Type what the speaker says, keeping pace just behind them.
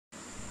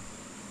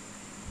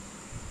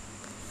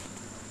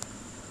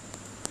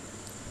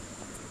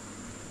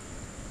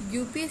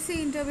UPSC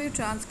interview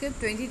transcript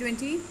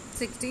 2020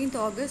 16th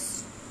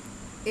August.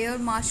 Air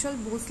Marshal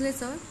Bhosle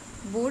sir,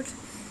 board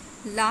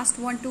last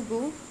one to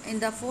go in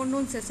the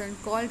forenoon session,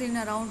 called in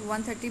around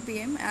 1:30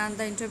 p.m. and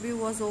the interview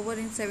was over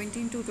in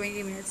 17 to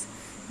 20 minutes.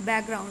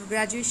 Background: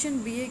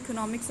 graduation BA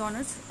Economics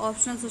Honors,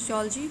 optional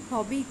Sociology,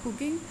 hobby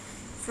cooking,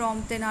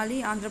 from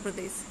Tenali, Andhra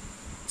Pradesh.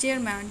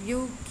 Chairman: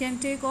 you can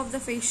take off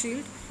the face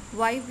shield,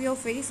 wipe your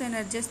face and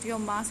adjust your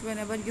mask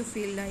whenever you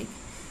feel like.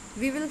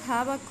 We will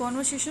have a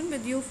conversation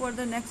with you for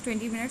the next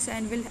 20 minutes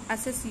and will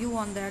assess you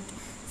on that.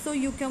 So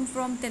you come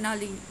from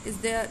Tenali. Is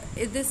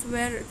this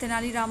where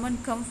Tenali Raman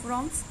come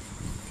from?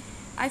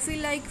 I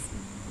feel like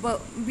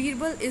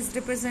Birbal is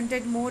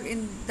represented more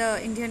in the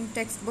Indian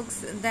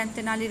textbooks than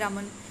Tenali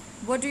Raman.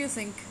 What do you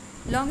think?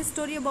 Long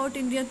story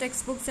about Indian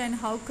textbooks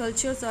and how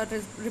cultures are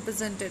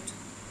represented.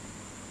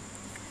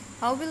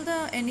 How will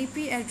the NEP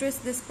address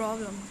this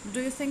problem?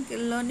 Do you think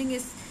learning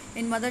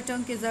in mother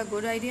tongue is a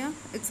good idea?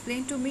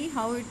 Explain to me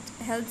how it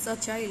helps a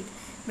child.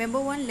 Member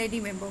 1, lady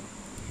member.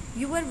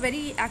 You were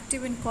very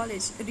active in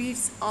college,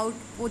 reads out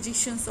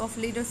positions of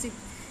leadership,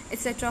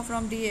 etc.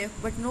 from DF,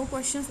 but no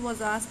questions was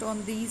asked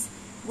on these.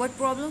 What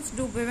problems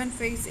do women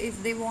face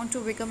if they want to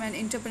become an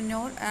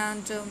entrepreneur,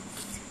 and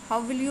how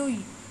will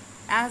you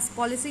as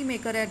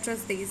policymaker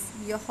address these?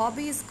 Your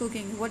hobby is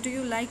cooking. What do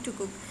you like to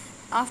cook?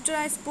 After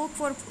I spoke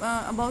for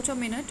about a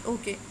minute,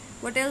 okay,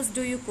 what else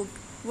do you cook?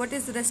 What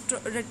is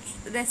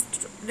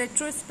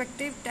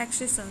retrospective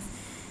taxation?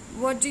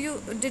 What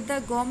did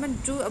the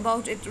government do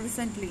about it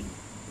recently?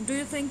 Do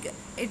you think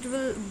it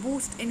will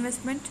boost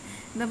investment?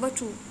 Number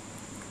 2,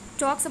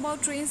 talks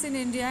about trains in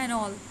India and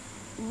all.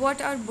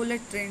 What are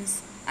bullet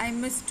trains? I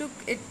mistook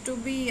it to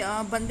be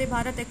Vande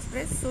Bharat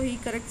Express, so he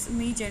corrects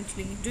me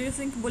gently. Do you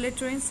think bullet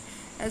trains,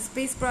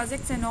 space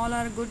projects and all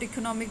are good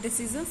economic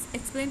decisions?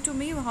 Explain to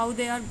me how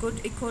they are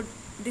good eco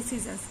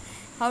decisions.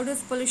 How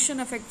does pollution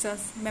affect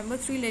us? Member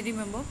 3, lady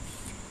member.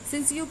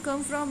 Since you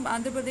come from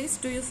Andhra Pradesh,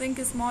 do you think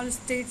small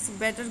states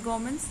better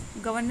governance?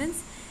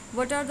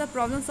 What are the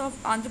problems of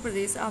Andhra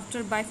Pradesh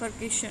after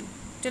bifurcation?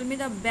 Tell me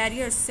the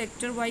barriers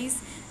sector-wise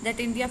that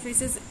India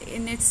faces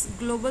in its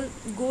global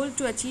goal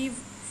to achieve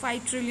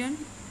 $5 trillion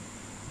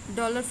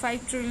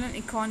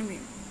economy.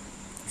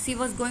 She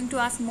was going to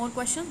ask more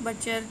questions, but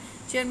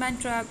chairman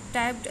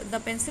tapped the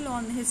pencil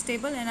on his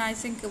table, and I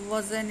think it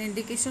was an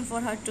indication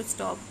for her to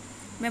stop.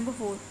 Member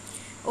 4.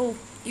 Oh,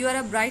 you are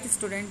a bright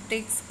student.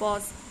 Takes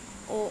pause.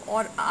 Oh,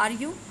 or are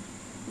you?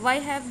 Why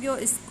have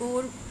your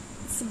scores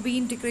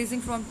been decreasing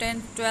from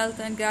 10th, 12th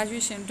and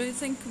graduation? Do you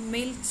think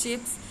male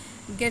shapes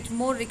get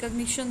more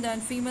recognition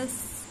than female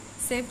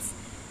shapes?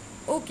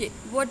 Okay,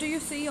 what do you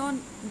see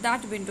on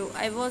that window?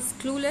 I was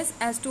clueless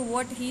as to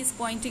what he is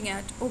pointing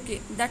at.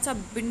 Okay, that's a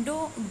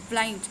window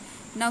blind.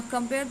 Now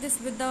compare this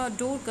with the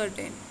door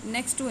curtain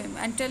next to him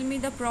and tell me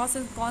the pros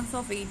and cons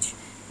of each.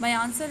 My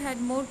answer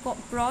had more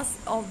pros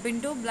of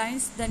window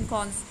blinds than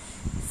cons.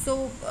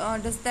 So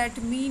does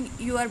that mean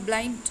you are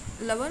blind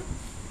lover?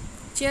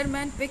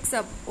 Chairman picks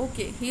up.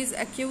 Okay, he is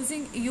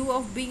accusing you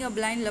of being a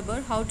blind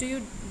lover. How do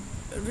you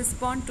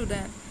respond to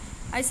that?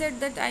 I said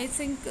that I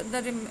think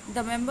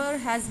the member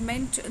has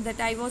meant that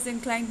I was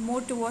inclined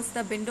more towards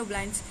the window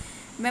blinds.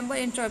 Member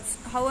interrupts.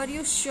 How are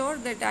you sure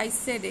that I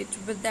said it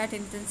with that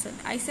intention?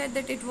 I said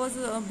that it was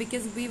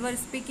because we were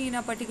speaking in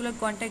a particular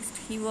context.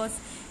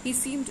 He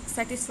seemed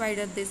satisfied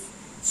at this.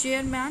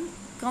 Chairman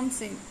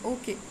comes in.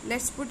 Okay,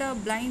 let's put a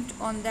blind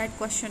on that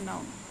question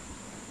now.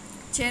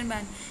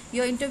 Chairman,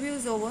 your interview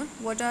is over.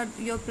 What are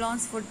your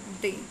plans for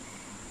today?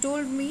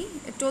 Told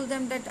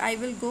them that I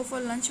will go for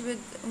lunch with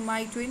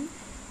my twin.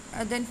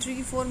 Then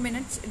 3-4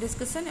 minutes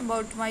discussion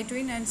about my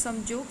twin and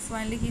some jokes.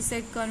 Finally he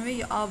said,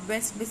 convey our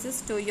best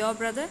wishes to your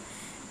brother.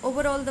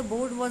 Overall the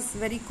board was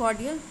very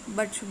cordial,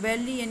 but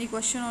barely any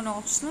question on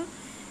optional,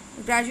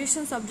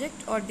 graduation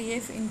subject or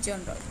DF in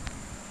general.